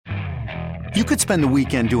You could spend the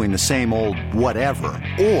weekend doing the same old whatever,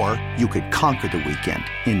 or you could conquer the weekend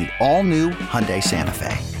in the all-new Hyundai Santa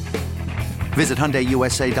Fe. Visit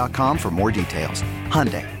HyundaiUSA.com for more details.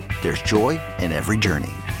 Hyundai, there's joy in every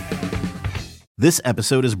journey. This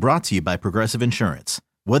episode is brought to you by Progressive Insurance.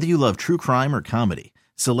 Whether you love true crime or comedy,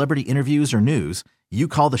 celebrity interviews or news, you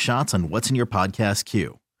call the shots on what's in your podcast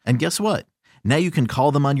queue. And guess what? Now you can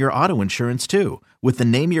call them on your auto insurance too with the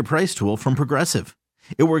Name Your Price tool from Progressive.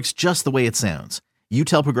 It works just the way it sounds. You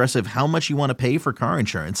tell Progressive how much you want to pay for car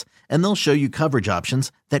insurance, and they'll show you coverage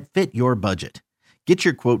options that fit your budget. Get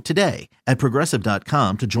your quote today at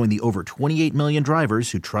Progressive.com to join the over 28 million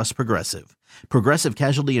drivers who trust Progressive. Progressive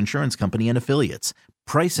Casualty Insurance Company and Affiliates.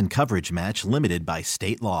 Price and coverage match limited by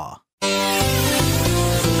state law.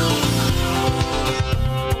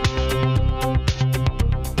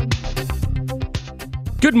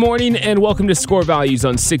 Good morning and welcome to Score Values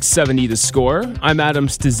on 670 The Score. I'm Adam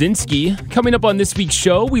Stasinski. Coming up on this week's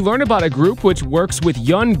show, we learn about a group which works with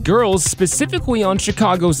young girls specifically on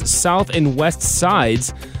Chicago's south and west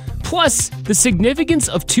sides, plus the significance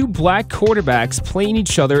of two black quarterbacks playing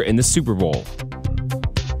each other in the Super Bowl.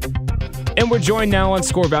 And we're joined now on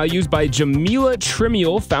Score Values by Jamila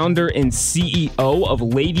Trimiel, founder and CEO of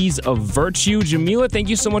Ladies of Virtue. Jamila, thank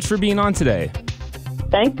you so much for being on today.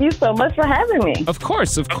 Thank you so much for having me. Of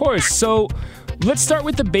course. So let's start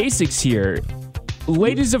with the basics here.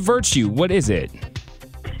 Ladies of Virtue, what is it?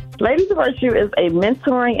 Ladies of Virtue is a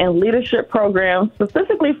mentoring and leadership program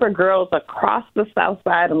specifically for girls across the South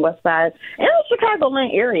Side and West Side and the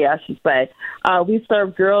Chicagoland area, I should say. We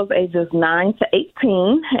serve girls ages 9 to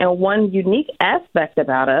 18, and one unique aspect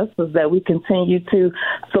about us is that we continue to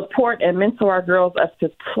support and mentor our girls up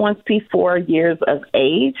to 24 years of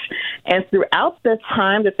age. And throughout the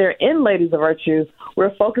time that they're in Ladies of Virtue,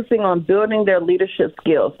 we're focusing on building their leadership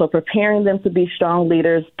skills, so preparing them to be strong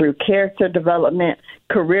leaders through character development,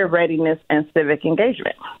 career readiness, and civic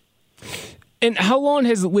engagement. And how long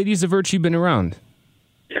has Ladies of Virtue been around?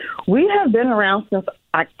 We have been around since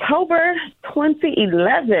October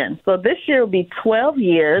 2011. So this year will be 12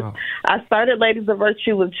 years. Wow. I started Ladies of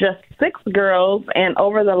Virtue with just 6 girls, and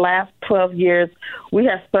over the last 12 years, we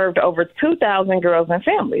have served over 2,000 girls and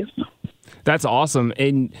families. That's awesome.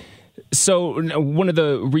 And so one of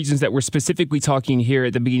the reasons that we're specifically talking here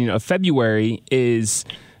at the beginning of February is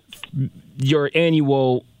your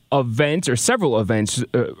annual event, or several events,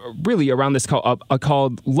 really around this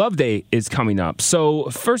called Love Day is coming up. So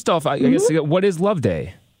first off, I guess, what is Love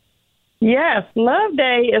Day? Yes, Love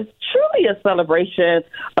Day is truly a celebration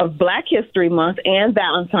of Black History Month and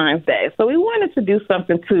Valentine's Day. So we wanted to do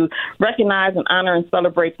something to recognize and honor and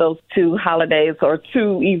celebrate those two holidays or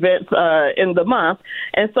two events in the month.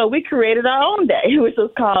 And so we created our own day, which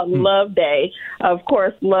is called Love Day. Of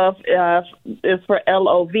course, love is for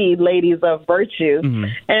L-O-V, Ladies of Virtue. Mm-hmm.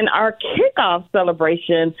 And our kickoff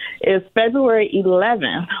celebration is February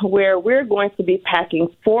 11th, where we're going to be packing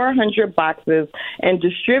 400 boxes and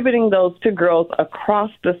distributing those to girls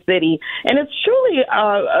across the city. And it's truly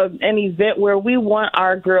an event where we want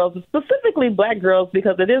our girls, specifically Black girls,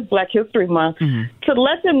 because it is Black History Month, to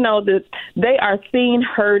let them know that they are seen,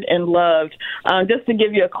 heard, and loved. Just to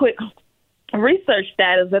give you a quick research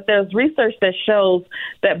status, that there's research that shows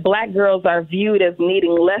that Black girls are viewed as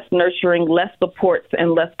needing less nurturing, less supports,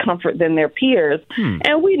 and less comfort than their peers.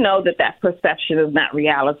 And we know that that perception is not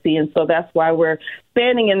reality. And so that's why we're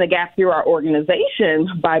standing in the gap through our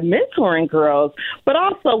organization by mentoring girls. But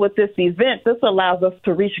also with this event, this allows us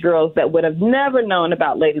to reach girls that would have never known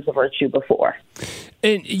about Ladies of Virtue before.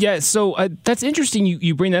 And yeah, so that's interesting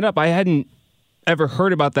you bring that up. I hadn't ever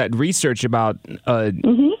heard about that research about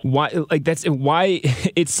why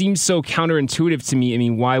it seems so counterintuitive to me. I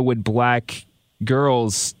mean, why would Black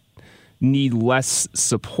girls need less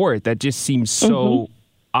support? That just seems so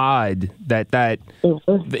odd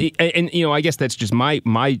and you know, I guess that's just my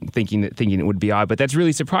thinking it would be odd, but that's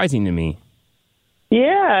really surprising to me.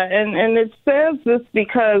 Yeah, and it says this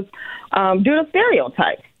because due to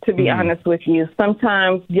stereotypes. To be honest with you,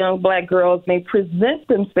 sometimes young Black girls may present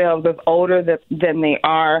themselves as older than they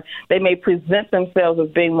are. They may present themselves as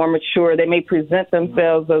being more mature. They may present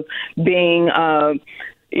themselves as being,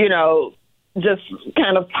 just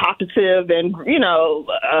kind of talkative and,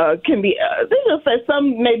 can be, they just say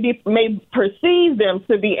some may perceive them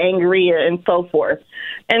to be angry and so forth.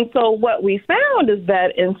 And so what we found is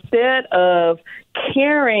that instead of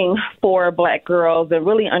caring for Black girls and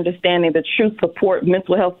really understanding the true support,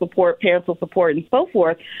 mental health support, parental support, and so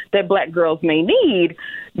forth that Black girls may need,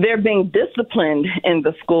 they're being disciplined in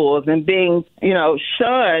the schools and being,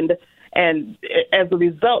 shunned And as a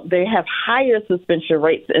result, they have higher suspension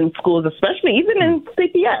rates in schools, especially even in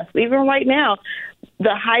CPS. Even right now,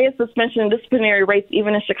 the highest suspension and disciplinary rates,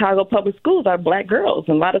 even in Chicago public schools, are black girls.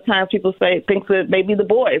 And a lot of times people think that maybe the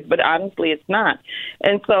boys, but honestly, it's not.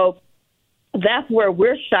 And so that's where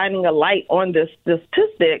we're shining a light on this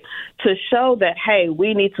statistic to show that, hey,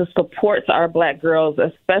 we need to support our black girls,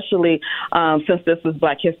 especially since this is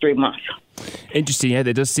Black History Month. Interesting. Yeah,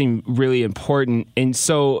 that does seem really important. And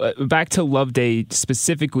so back to Love Day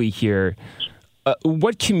specifically here,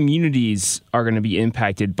 what communities are going to be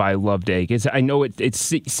impacted by Love Day? Because I know it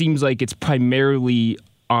seems like it's primarily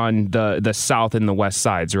on the south and the west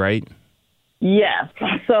sides, right? Yes.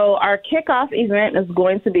 So our kickoff event is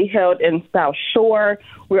going to be held in South Shore.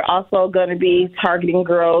 We're also going to be targeting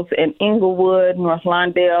girls in Inglewood, North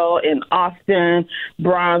Lawndale, in Austin,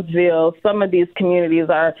 Bronzeville. Some of these communities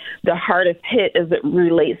are the hardest hit as it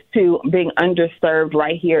relates to being underserved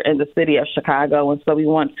right here in the city of Chicago. And so we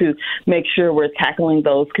want to make sure we're tackling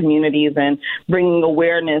those communities and bringing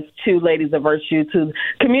awareness to Ladies of Virtue, to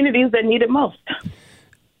communities that need it most.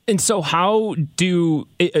 And so how let me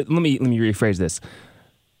rephrase this.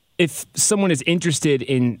 If someone is interested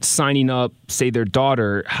in signing up, say their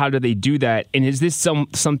daughter, how do they do that? And is this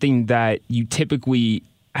something that you typically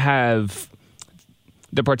have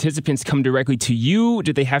the participants come directly to you?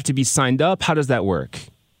 Do they have to be signed up? How does that work?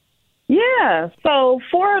 Yeah. So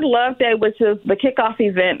for Love Day, which is the kickoff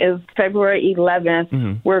event, is February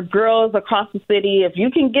 11th, where girls across the city, if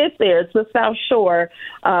you can get there to South Shore,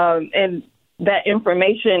 and that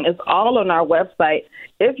information is all on our website.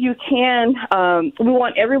 If you can, we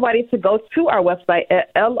want everybody to go to our website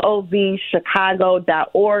at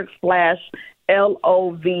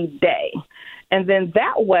lovchicago.org/LOVday. And then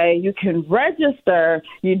that way you can register.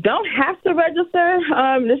 You don't have to register.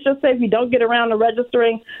 Let's just say if you don't get around to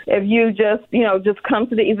registering, if you just come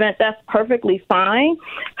to the event, that's perfectly fine.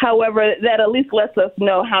 However, that at least lets us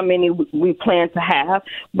know how many we plan to have.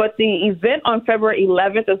 But the event on February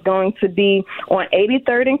 11th is going to be on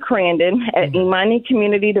 83rd and Crandon at Imani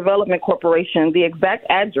Community Development Corporation. The exact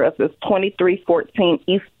address is 2314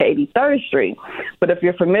 East 83rd Street. But if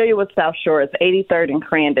you're familiar with South Shore, it's 83rd and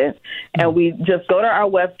Crandon. And we just go to our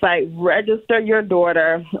website, register your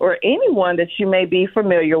daughter or anyone that you may be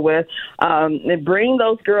familiar with, and bring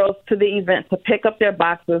those girls to the event to pick up their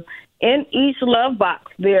boxes. In each love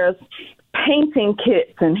box, there's painting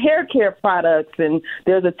kits and hair care products, and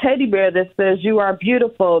there's a teddy bear that says "You are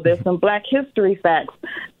beautiful." There's some Black history facts.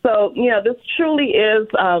 So, this truly is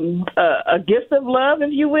a gift of love,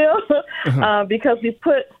 if you will, because we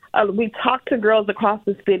talk to girls across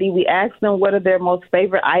the city. We ask them what are their most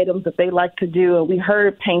favorite items that they like to do. And we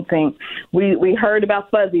heard painting. We heard about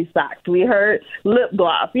fuzzy socks. We heard lip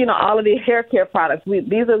gloss, all of the hair care products.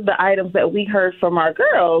 These are the items that we heard from our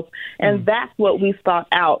girls. And that's what we sought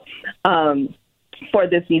out for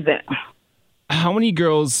this event. How many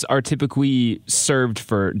girls are typically served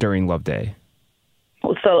during Love Day?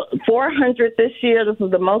 So 400 this year. This is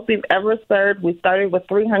the most we've ever served. We started with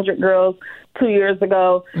 300 girls 2 years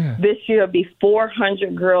ago. This year it'll be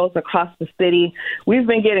 400 girls across the city. We've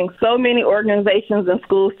been getting so many organizations and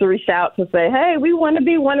schools to reach out to say, hey, we want to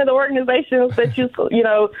be one of the organizations that you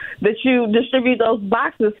distribute those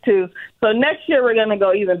boxes to. So next year we're going to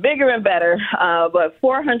go even bigger and better. But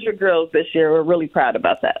 400 girls this year. We're really proud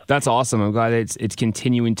about that. That's awesome. I'm glad it's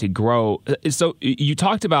continuing to grow. So you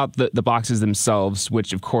talked about the boxes themselves,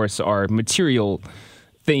 which of course are material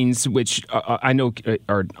things, which I know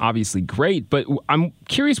are obviously great, but I'm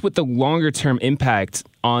curious what the longer-term impact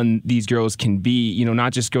on these girls can be,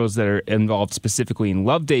 not just girls that are involved specifically in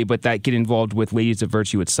Love Day, but that get involved with Ladies of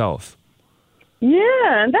Virtue itself.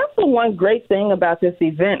 Yeah, and that's the one great thing about this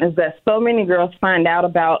event is that so many girls find out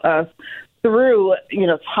about us through,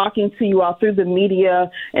 talking to you all through the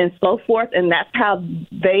media and so forth. And that's how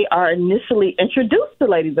they are initially introduced to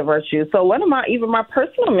Ladies of Virtue. So one of my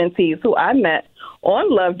personal mentees who I met on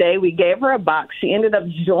Love Day, we gave her a box. She ended up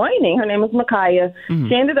joining. Her name is Micaiah.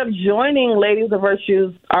 She ended up joining Ladies of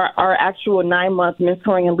Virtue's, our actual 9-month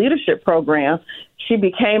mentoring and leadership program. She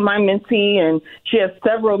became my mentee, and she has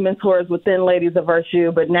several mentors within Ladies of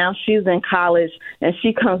Virtue, but now she's in college, and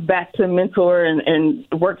she comes back to mentor and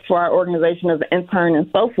works for our organization as an intern and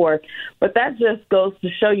so forth. But that just goes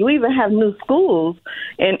to show you, we even have new schools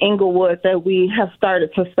in Inglewood that we have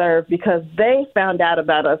started to serve because they found out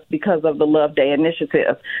about us because of the Love Day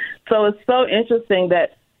initiative. So it's so interesting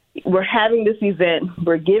that we're having this event,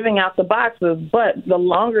 we're giving out the boxes, but the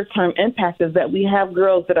longer-term impact is that we have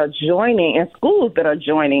girls that are joining and schools that are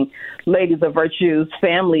joining Ladies of Virtue's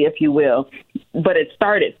family, if you will. But it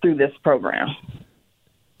started through this program.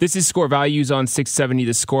 This is Score Values on 670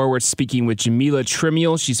 The Score. We're speaking with Jameela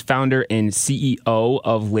Trimiel. She's founder and CEO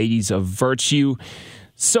of Ladies of Virtue.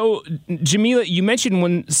 So, Jameela, you mentioned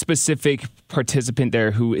one specific participant there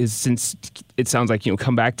who is, since it sounds like,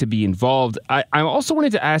 come back to be involved. I also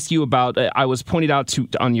wanted to ask you about, I was pointed out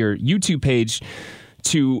on your YouTube page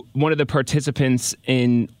to one of the participants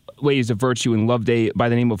in Ladies of Virtue and Love Day by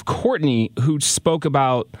the name of Courtney, who spoke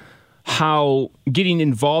about how getting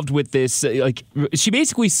involved with this, she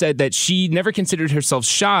basically said that she never considered herself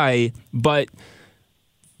shy, but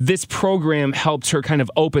this program helped her kind of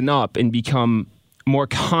open up and become more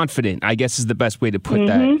confident, I guess is the best way to put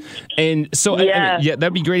that. And so,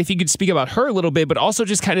 that'd be great if you could speak about her a little bit, but also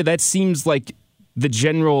just kind of that seems like the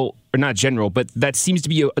general, or not general, but that seems to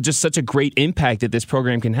be just such a great impact that this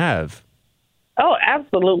program can have. Oh,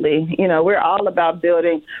 absolutely. We're all about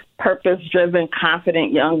building purpose-driven,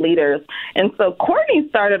 confident young leaders. And so Courtney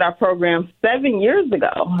started our program 7 years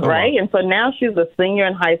ago, right? And so now she's a senior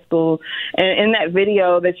in high school. And in that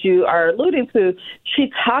video that you are alluding to,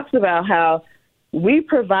 she talks about how we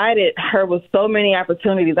provided her with so many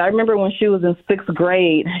opportunities. I remember when she was in sixth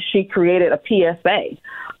grade, she created a PSA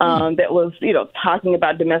that was, talking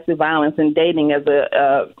about domestic violence and dating as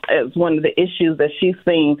one of the issues that she's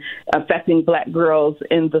seen affecting Black girls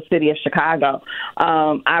in the city of Chicago.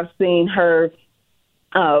 I've seen her.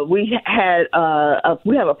 We have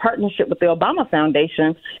a partnership with the Obama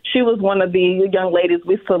Foundation. She was one of the young ladies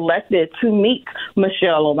we selected to meet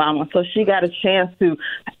Michelle Obama. So she got a chance to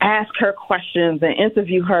ask her questions and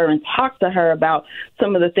interview her and talk to her about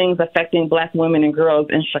some of the things affecting Black women and girls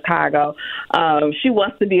in Chicago. She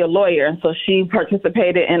wants to be a lawyer, and so she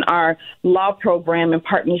participated in our law program in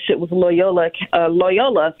partnership with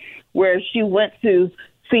Loyola, where she went to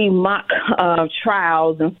see mock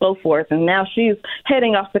trials and so forth. And now she's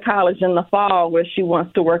heading off to college in the fall where she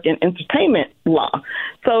wants to work in entertainment law.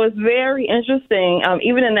 So it's very interesting.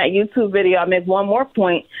 Even in that YouTube video, I make one more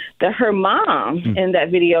point that her mom in that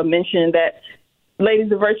video mentioned that Ladies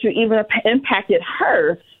of Virtue even impacted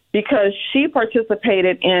her because she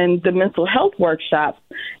participated in the mental health workshops,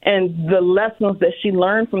 and the lessons that she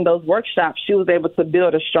learned from those workshops, she was able to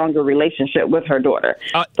build a stronger relationship with her daughter.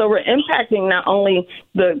 So we're impacting not only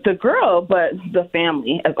the girl, but the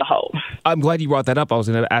family as a whole. I'm glad you brought that up. I was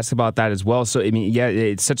going to ask about that as well. So,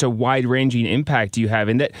 it's such a wide-ranging impact you have.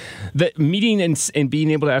 And that meeting and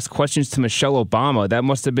being able to ask questions to Michelle Obama, that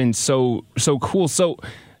must have been so cool. So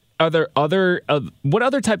are there what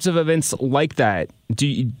other types of events like that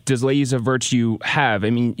does Ladies of Virtue have?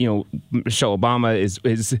 Michelle Obama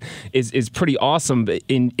is pretty awesome,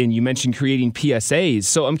 and you mentioned creating PSAs.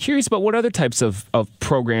 So I'm curious about what other types of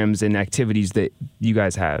programs and activities that you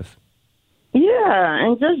guys have. Yeah,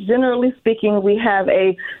 and just generally speaking, we have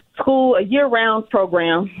a year-round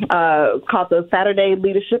program called the Saturday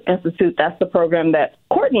Leadership Institute. That's the program that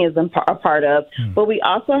Courtney is a part of. But we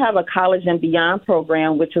also have a College and Beyond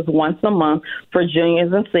program, which is once a month for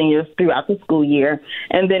juniors and seniors throughout the school year.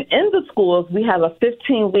 And then in the schools, we have a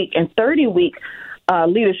 15-week and 30-week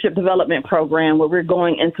leadership development program where we're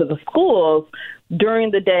going into the schools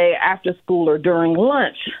during the day, after school, or during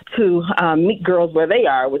lunch to meet girls where they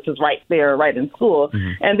are, which is right there, right in school.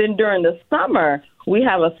 And then during the summer, we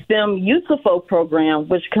have a STEM Youthful program,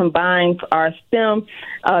 which combines our STEM,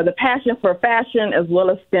 the passion for fashion as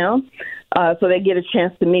well as STEM. So they get a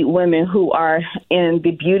chance to meet women who are in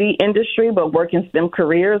the beauty industry but work in STEM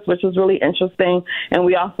careers, which is really interesting. And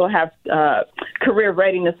we also have career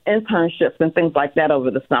readiness internships and things like that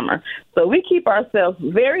over the summer. So we keep ourselves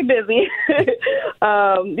very busy,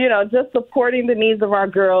 just supporting the needs of our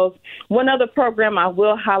girls. One other program I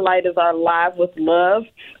will highlight is our Live with Love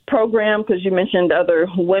program, because you mentioned other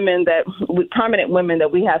prominent women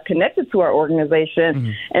that we have connected to our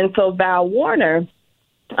organization. And so Val Warner,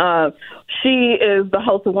 she is the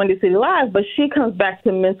host of Windy City Live, but she comes back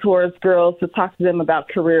to mentors girls to talk to them about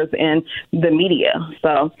careers in the media.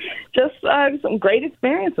 So just some great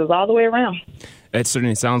experiences all the way around. It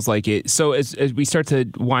certainly sounds like it. So as we start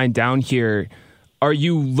to wind down here, are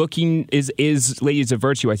you looking, is Ladies of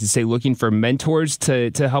Virtue, I should say, looking for mentors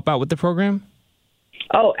to help out with the program?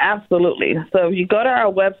 Oh, absolutely. So if you go to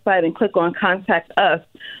our website and click on Contact Us,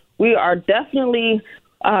 we are definitely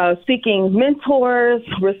seeking mentors.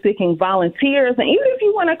 We're seeking volunteers. And even if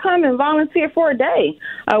you want to come and volunteer for a day,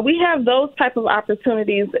 we have those type of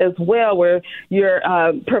opportunities as well, where you're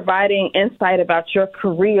providing insight about your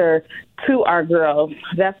career to our girls.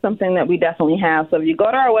 That's something that we definitely have. So if you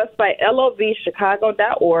go to our website,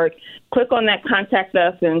 lovchicago.org, click on that Contact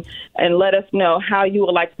Us and let us know how you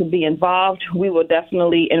would like to be involved. We will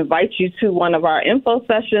definitely invite you to one of our info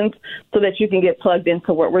sessions so that you can get plugged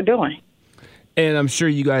into what we're doing. And I'm sure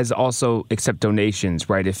you guys also accept donations,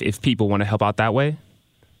 right? If people want to help out that way?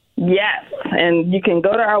 Yes, and you can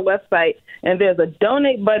go to our website, and there's a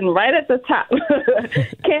donate button right at the top.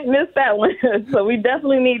 Can't miss that one. So we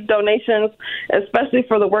definitely need donations, especially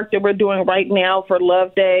for the work that we're doing right now for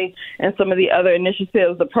Love Day and some of the other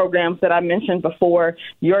initiatives, the programs that I mentioned before.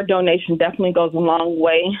 Your donation definitely goes a long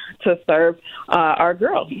way to serve our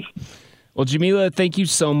girls. Well, Jamila, thank you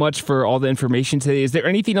so much for all the information today. Is there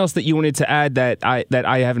anything else that you wanted to add that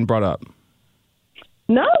I haven't brought up?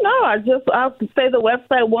 No. I'll say the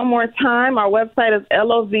website one more time. Our website is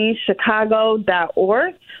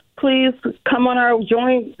lovchicago.org. Please come on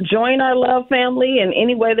join our Love family in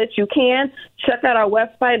any way that you can. Check out our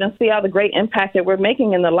website and see all the great impact that we're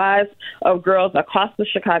making in the lives of girls across the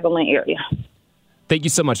Chicagoland area. Thank you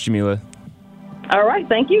so much, Jamila. All right.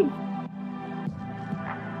 Thank you.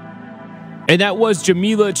 And that was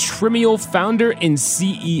Jamila Trimiel, founder and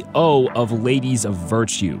CEO of Ladies of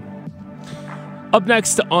Virtue. Up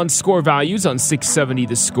next on Score Values on 670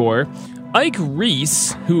 The Score, Ike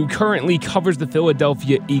Reese, who currently covers the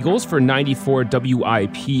Philadelphia Eagles for 94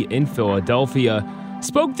 WIP in Philadelphia,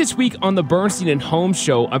 spoke this week on the Bernstein and Holmes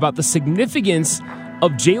show about the significance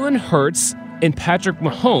of Jalen Hurts and Patrick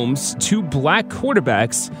Mahomes, two black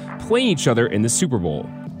quarterbacks playing each other in the Super Bowl.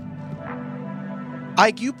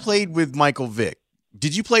 Ike, you played with Michael Vick.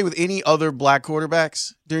 Did you play with any other black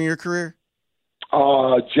quarterbacks during your career?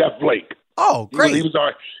 Jeff Blake. Oh, great! He was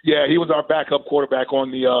our backup quarterback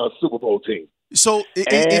on the Super Bowl team. So,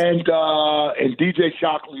 and DJ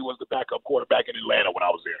Shockley was the backup quarterback in Atlanta when I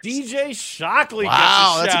was there. DJ Shockley.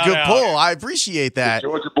 Wow, that's a good out. pull. I appreciate that. The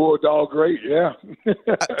Georgia Bulldog, great, yeah.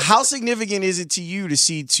 How significant is it to you to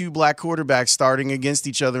see two black quarterbacks starting against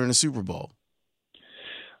each other in a Super Bowl?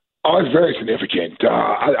 Oh, it's very significant.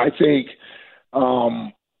 I think,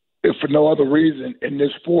 if for no other reason, in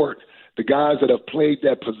this sport, the guys that have played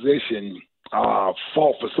that position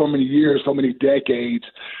fought for so many years, so many decades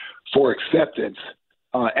for acceptance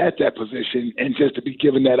at that position, and just to be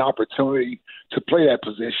given that opportunity to play that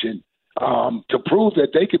position, to prove that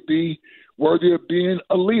they could be worthy of being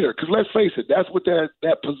a leader. Because let's face it, that's what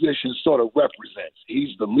that position sort of represents.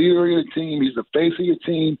 He's the leader of the team. He's the face of your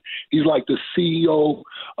team. He's like the CEO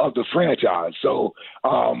of the franchise. So,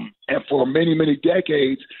 and for many, many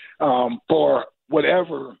decades, for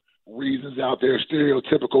whatever reasons out there,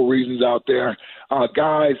 stereotypical reasons out there,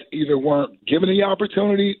 guys either weren't given the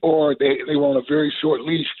opportunity or they were on a very short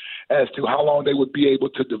leash as to how long they would be able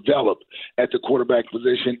to develop at the quarterback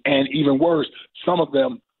position. And even worse, some of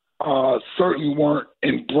them certainly weren't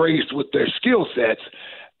embraced with their skill sets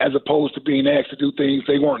as opposed to being asked to do things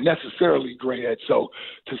they weren't necessarily great at. So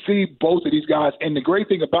to see both of these guys, and the great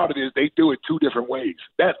thing about it is they do it two different ways.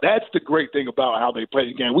 That's the great thing about how they play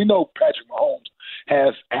the game. We know Patrick Mahomes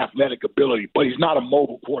has athletic ability, but he's not a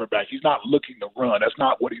mobile quarterback. He's not looking to run. That's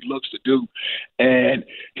not what he looks to do. And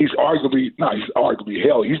he's arguably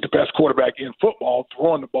the best quarterback in football,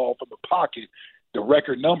 throwing the ball from the pocket. The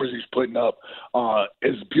record numbers he's putting up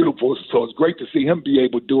is beautiful. So it's great to see him be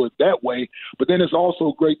able to do it that way. But then it's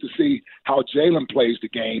also great to see how Jalen plays the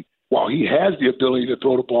game. While he has the ability to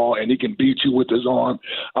throw the ball and he can beat you with his arm,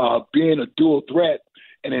 being a dual threat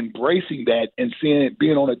and embracing that and seeing it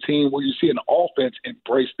being on a team where you see an offense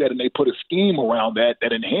embrace that and they put a scheme around that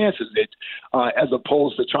enhances it as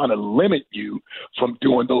opposed to trying to limit you from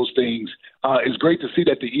doing those things. It's great to see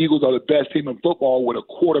that the Eagles are the best team in football with a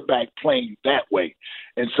quarterback playing that way.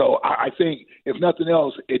 And so I think, if nothing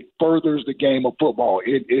else, it furthers the game of football.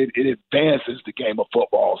 It advances the game of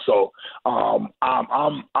football. So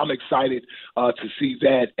I'm excited to see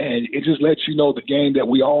that, and it just lets you know the game that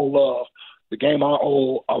we all love, the game I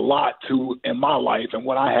owe a lot to in my life and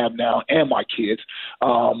what I have now and my kids,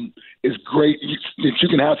 is great that you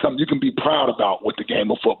can have something you can be proud about with the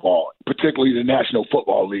game of football, particularly the National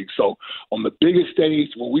Football League. So on the biggest stage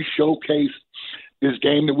where we showcase this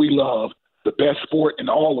game that we love, the best sport in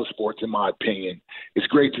all the sports, in my opinion, it's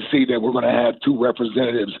great to see that we're going to have two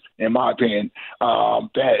representatives, in my opinion,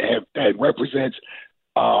 that represents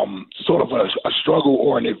sort of a struggle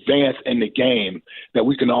or an advance in the game that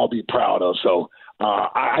we can all be proud of. So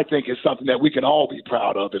I think it's something that we can all be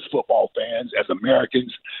proud of as football fans, as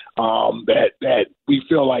Americans, that we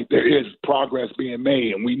feel like there is progress being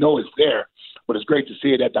made, and we know it's there, but it's great to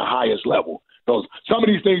see it at the highest level. So some of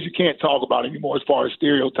these things you can't talk about anymore as far as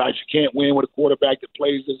stereotypes. You can't win with a quarterback that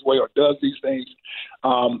plays this way or does these things.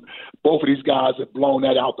 Both of these guys have blown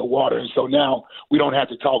that out the water, and so now we don't have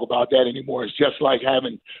to talk about that anymore. It's just like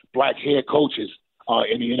having black head coaches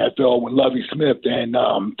in the NFL when Lovie Smith and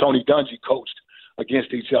Tony Dungy coached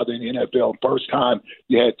against each other in the NFL. First time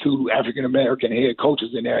you had two African-American head coaches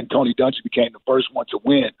in there, and Tony Dungy became the first one to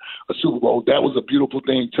win a Super Bowl. That was a beautiful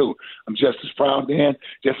thing, too. I'm just as proud then,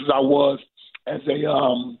 just as I was as a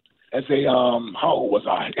how old was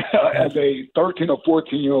I? As a 13 or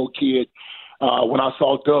 14-year-old kid when I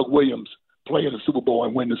saw Doug Williams play in the Super Bowl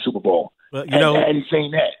and win the Super Bowl. Well, I hadn't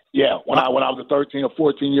seen that. Yeah, when I was a 13 or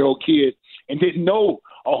 14-year-old kid and didn't know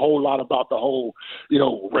a whole lot about the whole,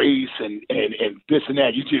 race and this and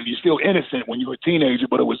that. You're still innocent when you're a teenager,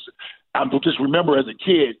 but I just remember as a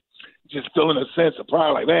kid just feeling a sense of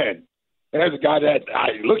pride, like, man, there's a guy that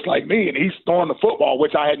looks like me, and he's throwing the football,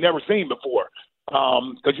 which I had never seen before.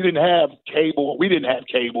 Because you didn't have cable. We didn't have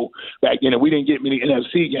cable back then, and we didn't get many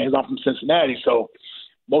NFC games. I'm from Cincinnati, so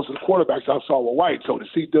most of the quarterbacks I saw were white. So to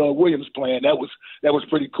see Doug Williams playing, that was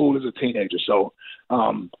pretty cool as a teenager. So,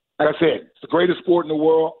 like I said, it's the greatest sport in the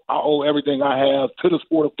world. I owe everything I have to the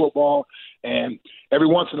sport of football, and every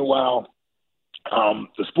once in a while,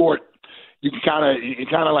 the sport, you're kind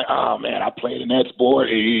of like, oh man, I played in that sport.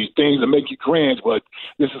 Things that make you cringe, but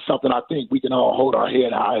this is something I think we can all hold our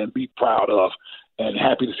head high and be proud of, and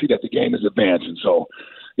happy to see that the game is advancing. So,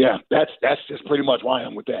 yeah, that's just pretty much why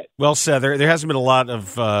I'm with that. Well said. There hasn't been a lot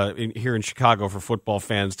of here in Chicago for football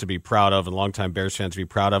fans to be proud of and longtime Bears fans to be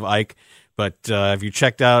proud of, Ike. But have you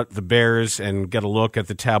checked out the Bears and get a look at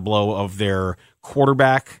the tableau of their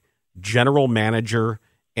quarterback, general manager,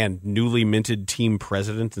 and newly minted team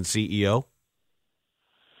president and CEO?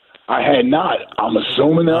 I had not. I'm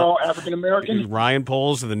assuming they're all African-American. Ryan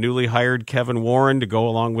Poles and the newly hired Kevin Warren to go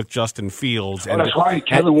along with Justin Fields. Oh, that's right.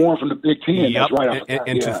 Kevin Warren from the Big Ten. Yep. That's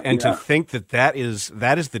right. To think that is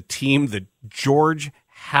the team that George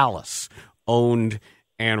Halas owned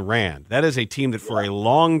and ran. That is a team that for a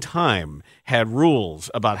long time had rules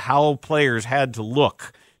about how players had to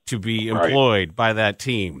look to be employed by that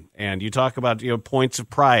team. And you talk about points of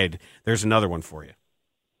pride. There's another one for you.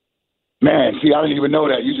 Man, see, I didn't even know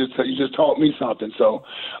that. You just taught me something. So,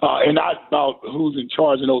 and not about who's in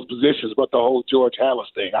charge in those positions, but the whole George Halas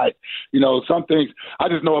thing. Some things I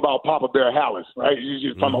just know about Papa Bear Halas, right?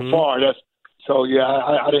 Usually from afar.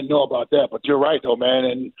 I didn't know about that. But you're right, though, man.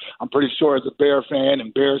 And I'm pretty sure as a Bear fan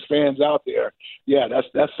and Bears fans out there, yeah,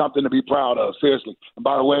 that's something to be proud of. Seriously. And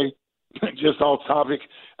by the way, just off topic,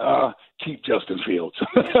 keep Justin Fields.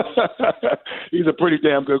 He's a pretty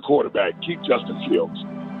damn good quarterback. Keep Justin Fields.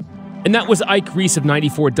 And that was Ike Reese of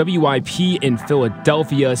 94 WIP in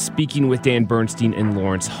Philadelphia, speaking with Dan Bernstein and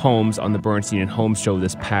Lawrence Holmes on the Bernstein and Holmes show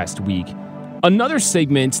this past week. Another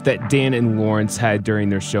segment that Dan and Lawrence had during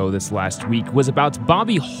their show this last week was about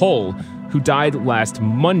Bobby Hull, who died last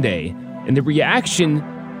Monday, and the reaction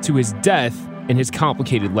to his death and his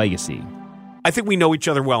complicated legacy. I think we know each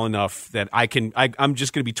other well enough that I'm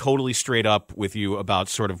just going to be totally straight up with you about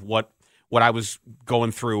sort of what I was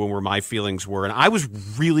going through and where my feelings were. And I was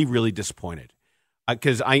really, really disappointed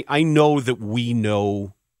because I know that we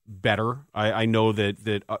know better. I know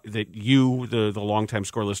that you, the longtime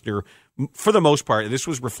Score listener, for the most part, this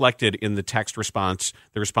was reflected in the text response,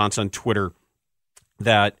 the response on Twitter,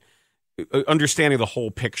 that understanding the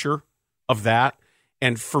whole picture of that.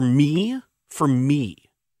 And for me,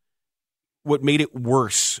 what made it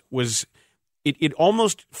worse was it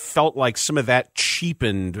almost felt like some of that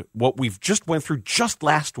cheapened what we've just went through just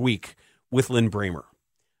last week with Lynn Bramer,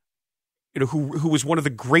 who was one of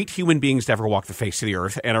the great human beings to ever walk the face of the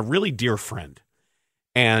earth and a really dear friend.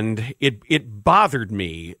 And it bothered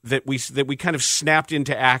me that we kind of snapped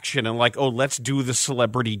into action and like, oh, let's do the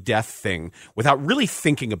celebrity death thing without really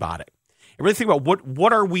thinking about it and really think about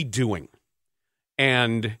what are we doing.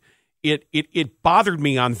 And it bothered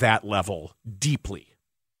me on that level deeply.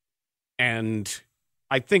 And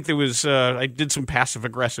I think there was I did some passive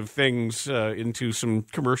aggressive things into some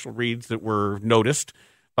commercial reads that were noticed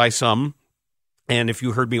by some. And if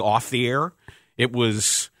you heard me off the air, it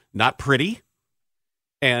was not pretty.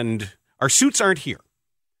 And our suits aren't here.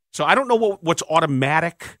 So I don't know what's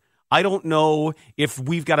automatic. I don't know if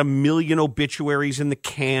we've got 1 million obituaries in the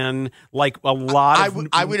can, like a lot of...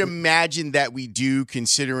 I would imagine that we do,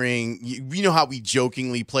 considering, you know how we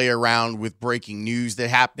jokingly play around with breaking news that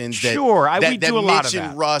happens. Sure, we do a lot of that. Mitch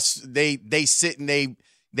and Russ, they sit and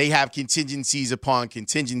they have contingencies upon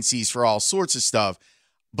contingencies for all sorts of stuff.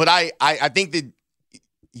 But I think that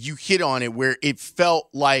you hit on it where it felt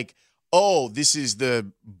like, oh, this is the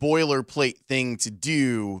boilerplate thing to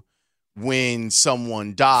do when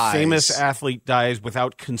someone dies. Famous athlete dies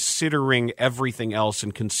without considering everything else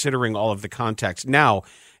and considering all of the context. Now,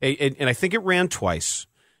 and I think it ran twice,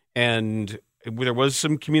 and there was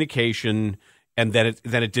some communication, and then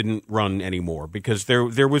it didn't run anymore because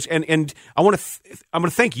there was, and I'm going to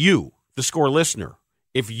thank you the Score listener,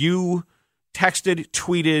 if you texted,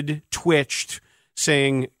 tweeted, twitched,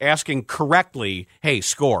 asking correctly, hey,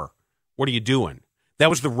 Score, what are you doing? That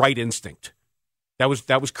was the right instinct. That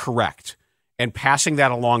was correct. And passing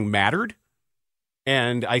that along mattered.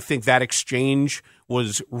 And I think that exchange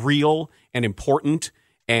was real and important.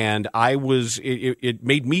 And it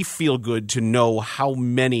made me feel good to know how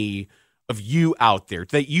many of you out there,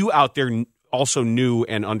 that you out there also knew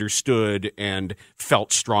and understood and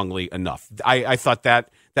felt strongly enough. I thought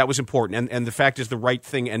that was important. And the fact is the right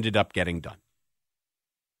thing ended up getting done.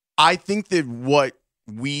 I think that what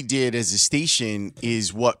we did as a station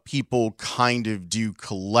is what people kind of do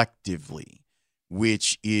collectively,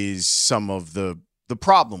 which is some of the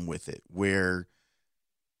problem with it, where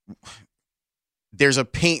there's a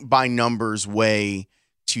paint by numbers way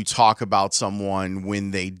to talk about someone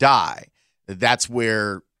when they die. That's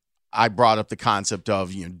where I brought up the concept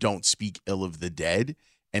of, don't speak ill of the dead,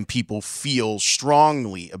 and people feel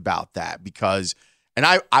strongly about that because, and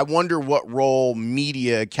I wonder what role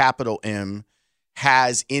media, capital M,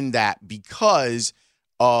 has in that because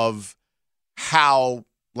of how,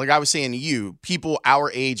 like I was saying to you, people our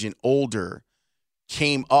age and older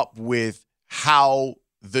came up with how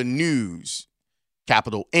the news,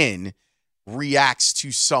 capital N, reacts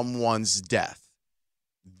to someone's death.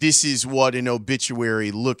 This is what an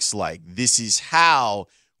obituary looks like. This is how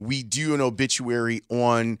we do an obituary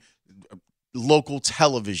on local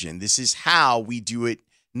television. This is how we do it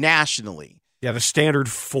nationally. Yeah, the standard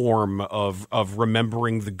form of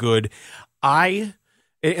remembering the good. And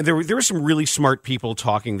there were some really smart people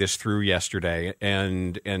talking this through yesterday,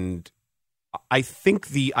 and I think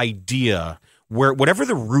the idea where whatever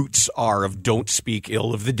the roots are of don't speak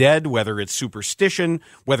ill of the dead, whether it's superstition,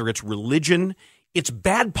 whether it's religion, it's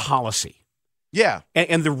bad policy. Yeah.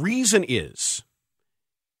 And the reason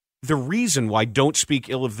why don't speak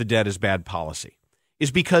ill of the dead is bad policy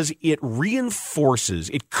is because it reinforces,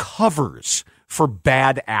 it covers for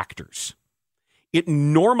bad actors. It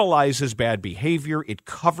normalizes bad behavior. It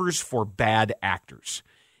covers for bad actors.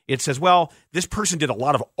 It says, well, this person did a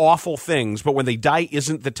lot of awful things, but when they die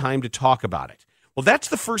isn't the time to talk about it. Well, that's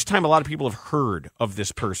the first time a lot of people have heard of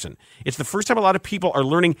this person. It's the first time a lot of people are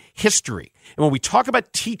learning history. And when we talk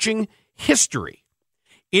about teaching history,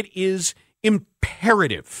 it is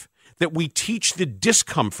imperative that we teach the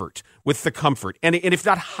discomfort with the comfort. And if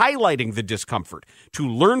not highlighting the discomfort, to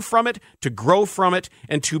learn from it, to grow from it,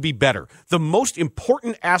 and to be better. The most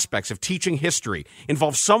important aspects of teaching history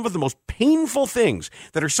involve some of the most painful things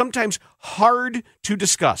that are sometimes hard to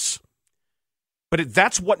discuss. But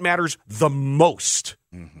that's what matters the most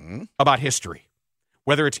about history.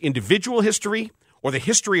 Whether it's individual history or the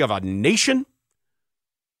history of a nation.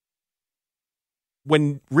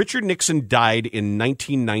 When Richard Nixon died in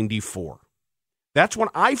 1994, that's when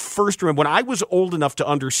I first remember, when I was old enough to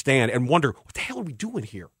understand and wonder, what the hell are we doing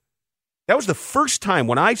here? That was the first time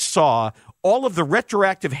when I saw all of the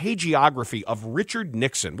retroactive hagiography of Richard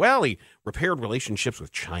Nixon. Well, he repaired relationships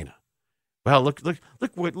with China. Well,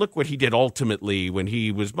 look what he did ultimately when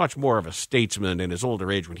he was much more of a statesman in his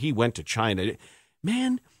older age when he went to China.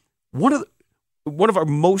 Man, one of our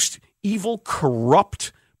most evil,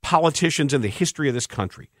 corrupt politicians in the history of this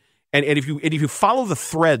country. And if you follow the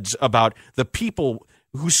threads about the people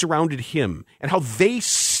who surrounded him and how they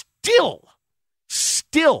still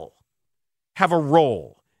have a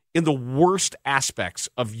role in the worst aspects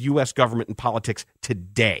of U.S. government and politics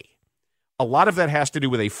today, a lot of that has to do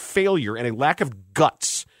with a failure and a lack of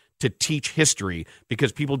guts to teach history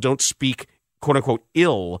because people don't speak, quote unquote,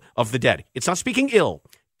 ill of the dead. It's not speaking ill.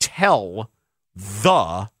 Tell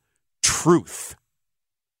the truth.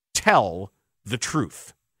 Tell the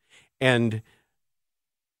truth. And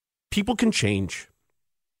people can change.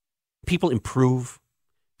 People improve.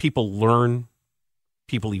 People learn.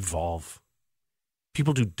 People evolve.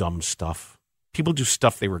 People do dumb stuff. People do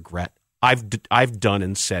stuff they regret. I've done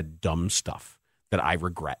and said dumb stuff that I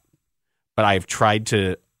regret. But I've tried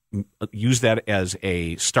to use that as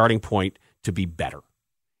a starting point to be better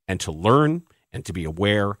and to learn and to be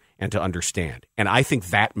aware and to understand. And I think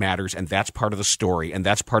that matters, and that's part of the story, and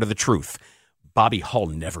that's part of the truth. Bobby Hull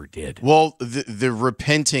never did. Well, the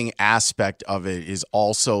repenting aspect of it is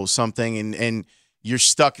also something, and you're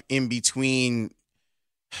stuck in between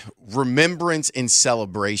remembrance and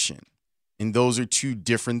celebration. And those are two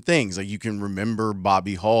different things. Like, you can remember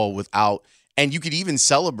Bobby Hull without, and you could even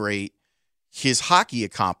celebrate his hockey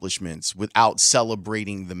accomplishments without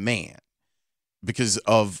celebrating the man, because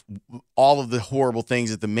of all of the horrible things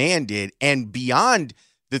that the man did and beyond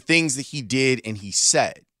the things that he did and he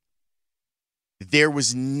said. There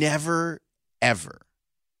was never, ever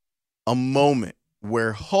a moment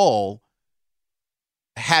where Hull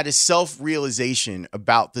had a self-realization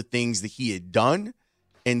about the things that he had done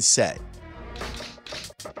and said.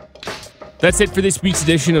 That's it for this week's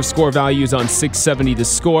edition of Score Values on 670 The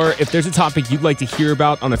Score. If there's a topic you'd like to hear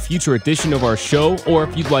about on a future edition of our show, or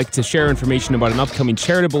if you'd like to share information about an upcoming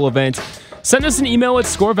charitable event, send us an email at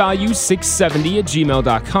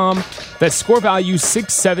scorevalues670@gmail.com. That's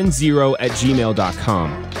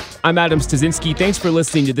scorevalues670@gmail.com. I'm Adam Stasinski. Thanks for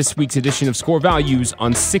listening to this week's edition of Score Values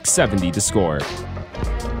on 670 The Score.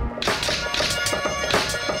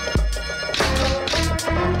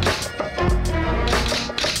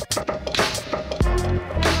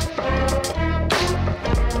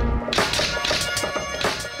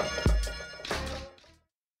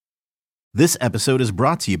 This episode is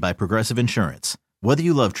brought to you by Progressive Insurance. Whether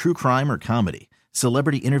you love true crime or comedy,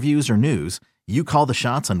 celebrity interviews or news, you call the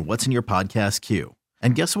shots on what's in your podcast queue.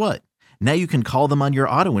 And guess what? Now you can call them on your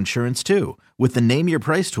auto insurance too with the Name Your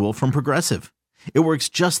Price tool from Progressive. It works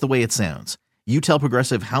just the way it sounds. You tell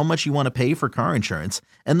Progressive how much you want to pay for car insurance,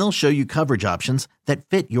 and they'll show you coverage options that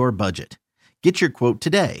fit your budget. Get your quote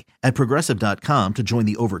today at Progressive.com to join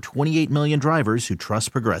the over 28 million drivers who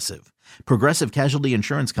trust Progressive. Progressive Casualty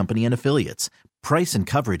Insurance Company and Affiliates. Price and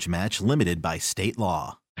coverage match limited by state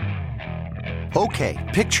law.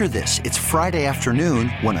 Okay, picture this. It's Friday afternoon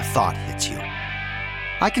when a thought hits you.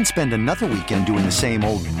 I can spend another weekend doing the same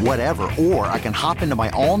old whatever, or I can hop into my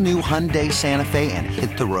all-new Hyundai Santa Fe and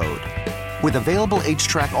hit the road. With available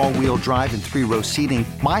H-Track all-wheel drive and 3-row seating,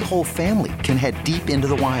 my whole family can head deep into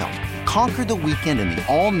the wild. Conquer the weekend in the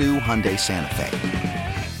all-new Hyundai Santa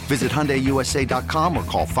Fe. Visit HyundaiUSA.com or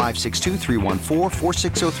call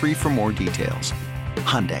 562-314-4603 for more details.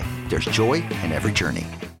 Hyundai, there's joy in every journey.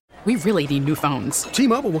 We really need new phones.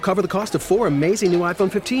 T-Mobile will cover the cost of 4 amazing new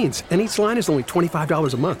iPhone 15s, and each line is only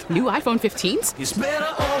 $25 a month. New iPhone 15s? It's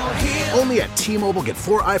better over here. Only at T-Mobile, get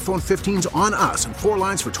 4 iPhone 15s on us and 4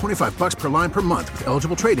 lines for $25 per line per month with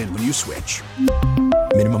eligible trade-in when you switch.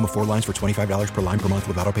 Minimum of 4 lines for $25 per line per month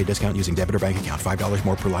with autopay discount using debit or bank account. $5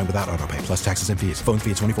 more per line without autopay, plus taxes and fees. Phone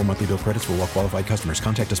fee at 24 monthly bill credits for well-qualified customers.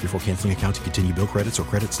 Contact us before canceling account to continue bill credits or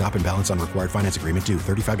credit stop and balance on required finance agreement due.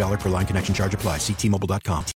 $35 per line connection charge applies. See T-Mobile.com.